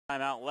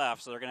timeout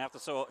left, so they're going to have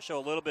to show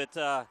a little bit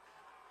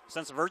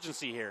sense of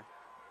urgency here.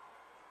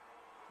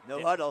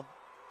 No huddle.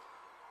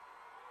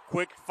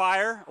 Quick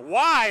fire.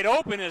 Wide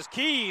open is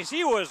Keys.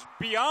 He was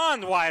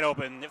beyond wide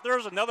open. If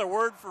there's another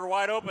word for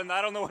wide open,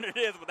 I don't know what it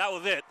is, but that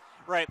was it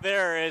right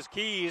there as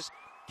Keys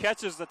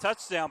catches the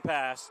touchdown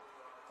pass.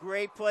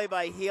 Great play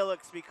by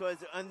Helix because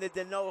under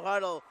the no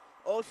huddle,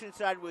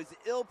 Oceanside was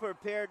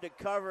ill-prepared to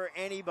cover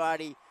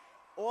anybody.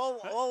 All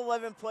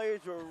 11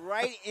 players were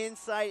right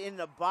inside in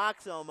the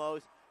box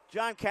almost.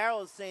 John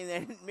Carroll is saying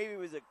that maybe it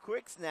was a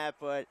quick snap,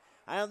 but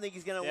I don't think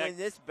he's going to win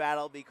this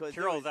battle because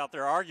Carroll's out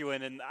there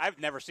arguing, and I've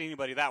never seen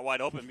anybody that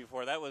wide open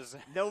before. That was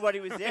nobody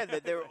was there.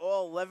 They were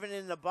all 11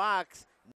 in the box,